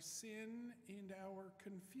our sin and our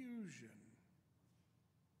confusion.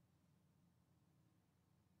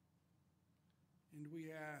 And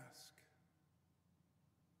we ask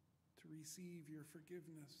to receive your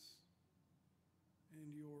forgiveness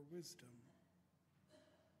and your wisdom.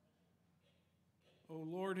 O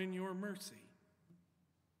Lord, in your mercy,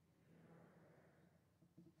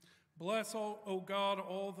 bless, O God,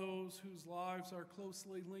 all those whose lives are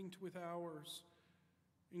closely linked with ours,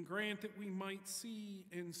 and grant that we might see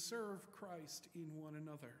and serve Christ in one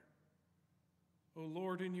another. O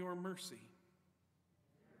Lord, in your mercy,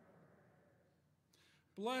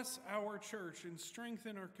 bless our church and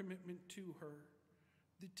strengthen our commitment to her,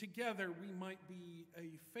 that together we might be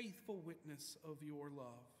a faithful witness of your love.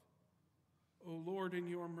 O Lord, in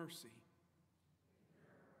your mercy,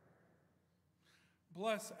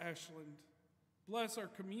 bless Ashland. Bless our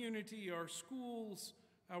community, our schools,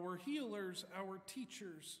 our healers, our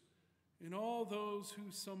teachers, and all those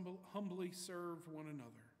who humbly serve one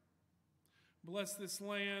another. Bless this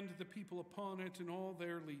land, the people upon it, and all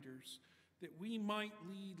their leaders, that we might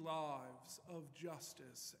lead lives of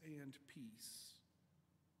justice and peace.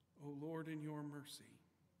 O Lord, in your mercy.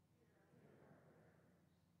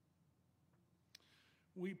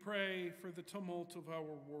 We pray for the tumult of our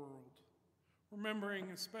world,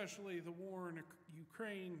 remembering especially the war in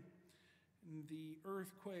Ukraine and the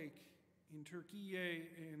earthquake in Turkey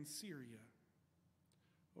and Syria.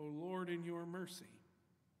 O Lord, in your mercy.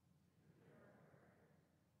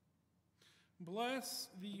 Bless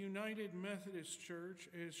the United Methodist Church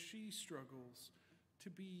as she struggles to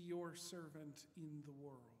be your servant in the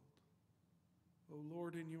world. O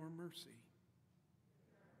Lord, in your mercy.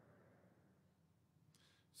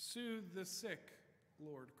 Soothe the sick,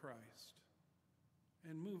 Lord Christ,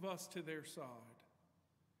 and move us to their side.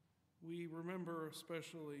 We remember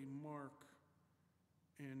especially Mark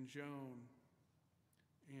and Joan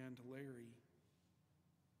and Larry.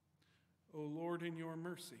 O Lord, in your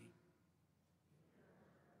mercy.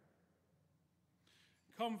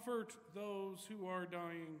 Comfort those who are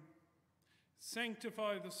dying.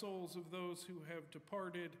 Sanctify the souls of those who have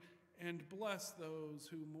departed, and bless those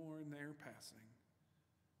who mourn their passing.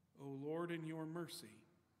 O Lord, in your mercy.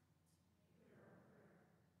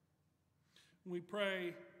 We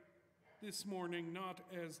pray this morning not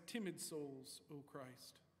as timid souls, O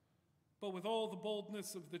Christ, but with all the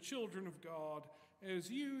boldness of the children of God,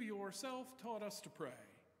 as you yourself taught us to pray,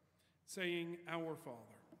 saying, Our Father,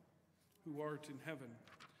 who art in heaven,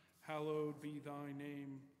 hallowed be thy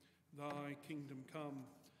name. Thy kingdom come,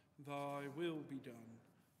 thy will be done,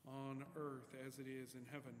 on earth as it is in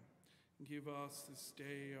heaven. Give us this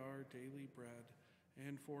day our daily bread,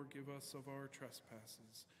 and forgive us of our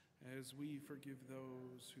trespasses, as we forgive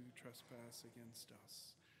those who trespass against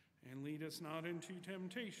us. And lead us not into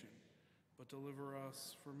temptation, but deliver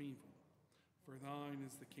us from evil. For thine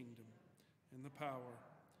is the kingdom, and the power,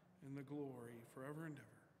 and the glory, forever and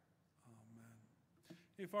ever. Amen.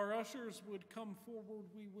 If our ushers would come forward,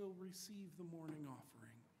 we will receive the morning offering.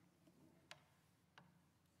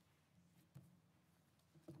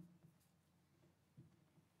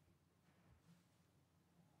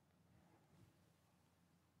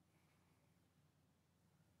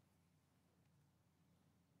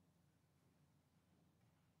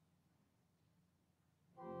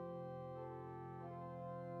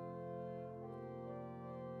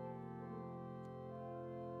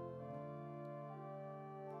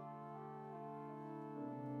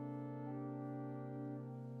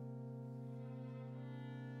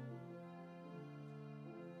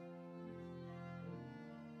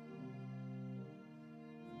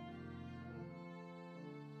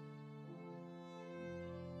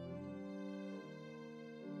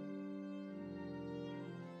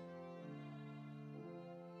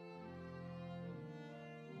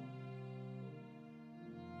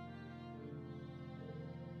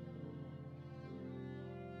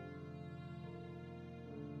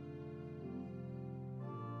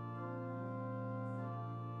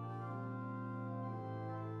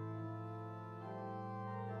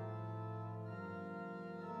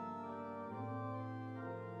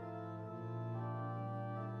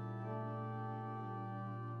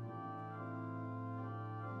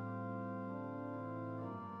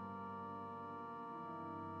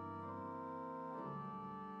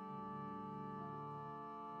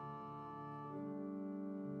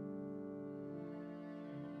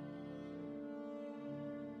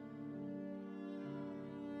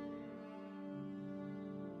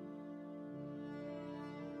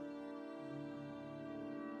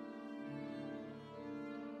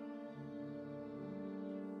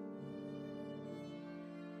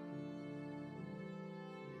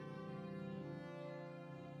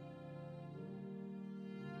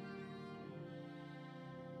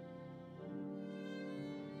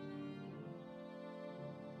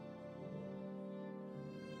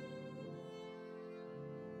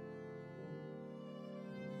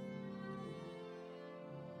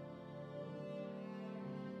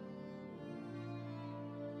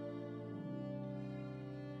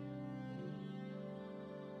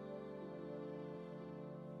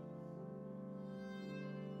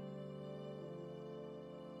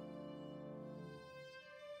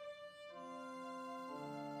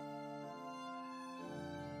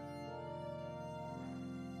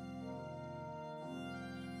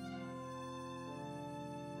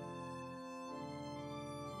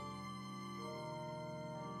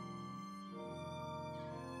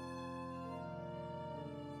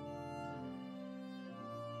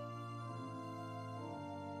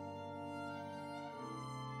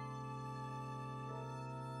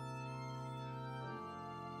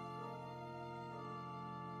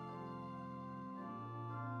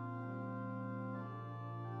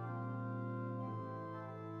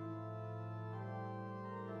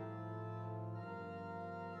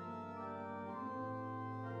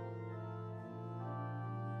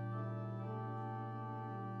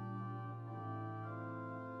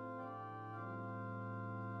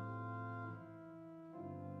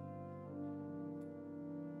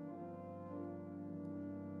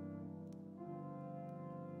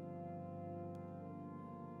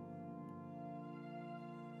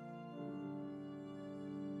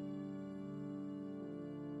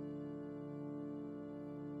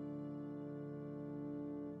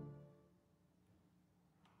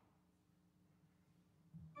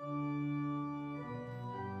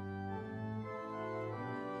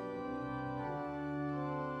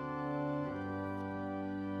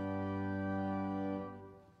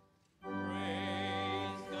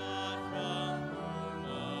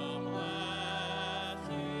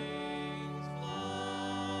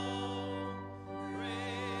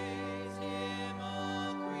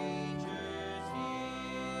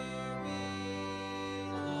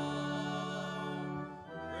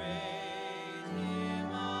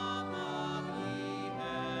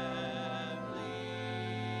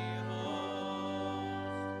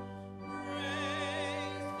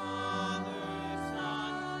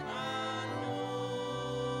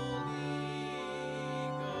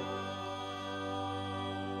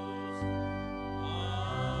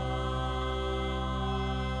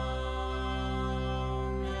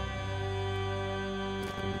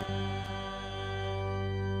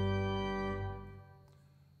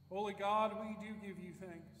 God, we do give you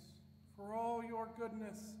thanks for all your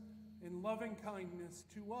goodness and loving kindness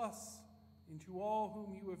to us and to all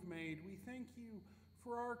whom you have made. We thank you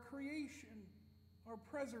for our creation, our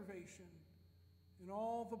preservation, and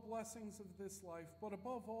all the blessings of this life, but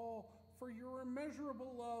above all, for your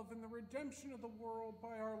immeasurable love and the redemption of the world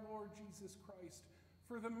by our Lord Jesus Christ,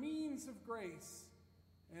 for the means of grace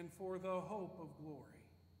and for the hope of glory.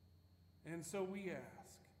 And so we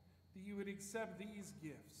ask that you would accept these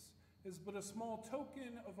gifts as but a small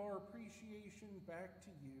token of our appreciation back to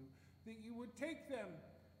you, that you would take them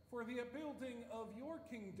for the upbuilding of your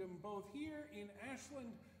kingdom, both here in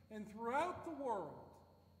Ashland and throughout the world,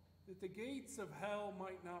 that the gates of hell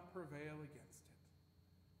might not prevail against it.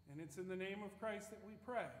 And it's in the name of Christ that we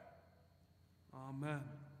pray. Amen.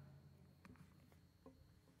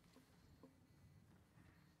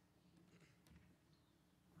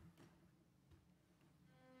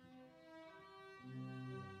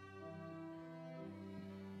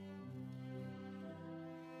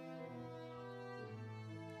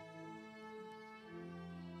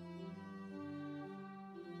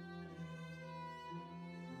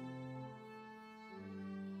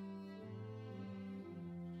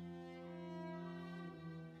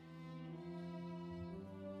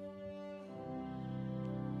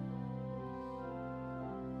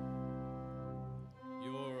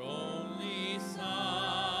 Your only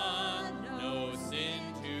Son, no sin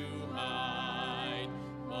to hide,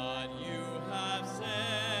 but you have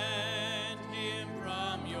sent him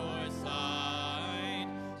from your side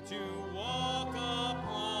to walk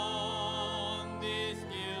upon this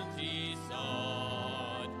guilty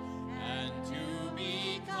sod and to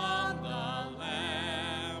become the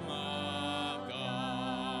Lamb of God.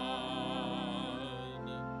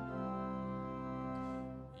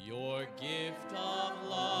 Your gift of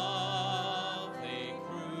love they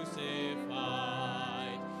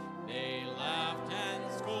crucified. They laughed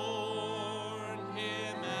and scorned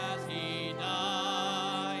him as he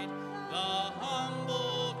died. The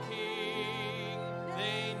humble king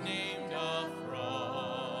they named a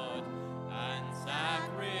fraud and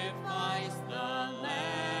sacrificed the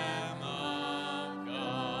Lamb of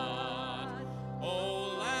God.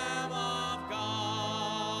 O Lamb of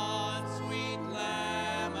God, sweet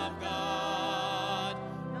Lamb of God,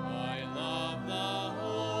 I love the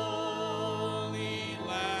holy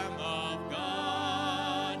Lamb of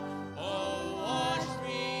God. Oh, wash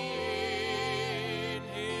me in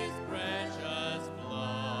his precious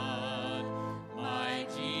blood, my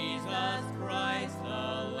Jesus Christ,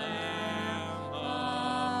 the Lamb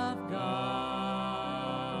of God.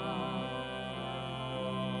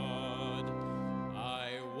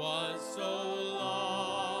 I was so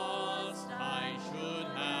lost, I should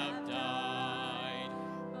have died,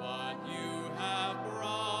 but you have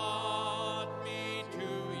brought me to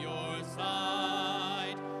your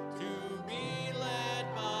side, to be led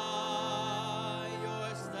by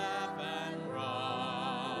your staff and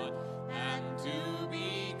rod, and to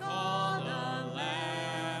be called a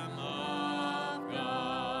Lamb of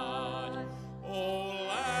God. O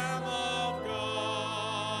Lamb of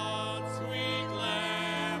God, sweet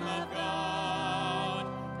Lamb of God,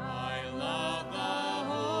 I love the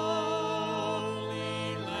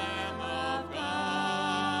holy Lamb of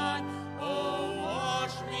God. Oh,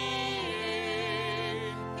 wash me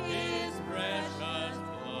in his precious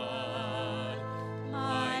blood,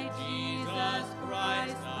 my Jesus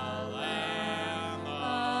Christ, the Lamb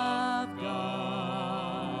of God.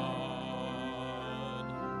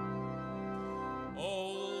 O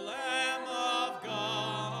Lamb of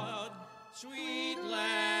God, sweet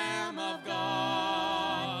Lamb of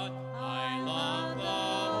God, I love the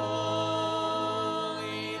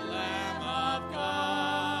holy Lamb of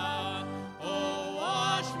God. Oh,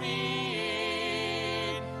 wash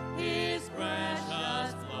me in his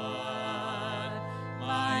precious blood,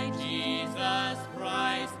 my Jesus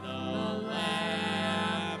Christ, the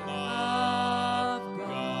Lamb of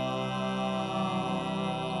God.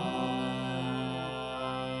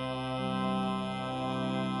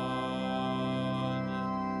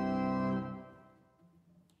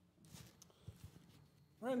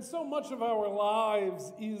 Friends, so much of our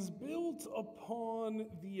lives is built upon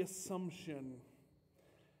the assumption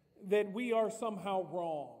that we are somehow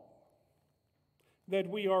wrong, that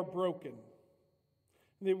we are broken,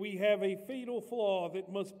 that we have a fatal flaw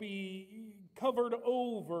that must be covered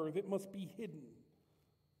over, that must be hidden.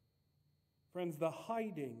 Friends, the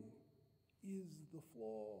hiding is the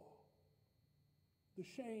flaw, the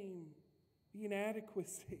shame, the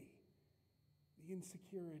inadequacy, the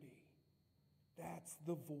insecurity. That's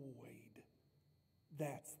the void.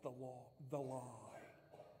 That's the lie.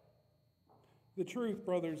 The truth,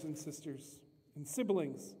 brothers and sisters and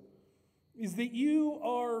siblings, is that you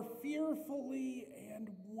are fearfully and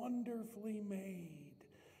wonderfully made,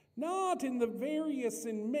 not in the various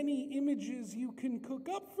and many images you can cook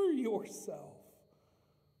up for yourself,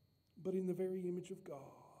 but in the very image of God.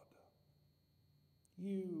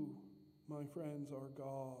 You, my friends, are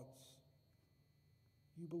God's.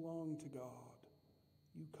 You belong to God.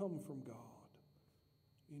 You come from God.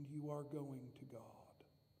 And you are going to God.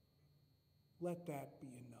 Let that be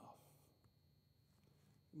enough.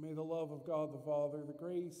 May the love of God the Father, the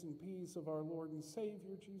grace and peace of our Lord and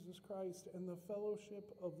Savior Jesus Christ, and the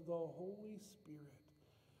fellowship of the Holy Spirit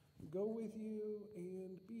go with you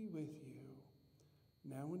and be with you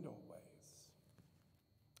now and always.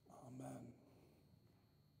 Amen.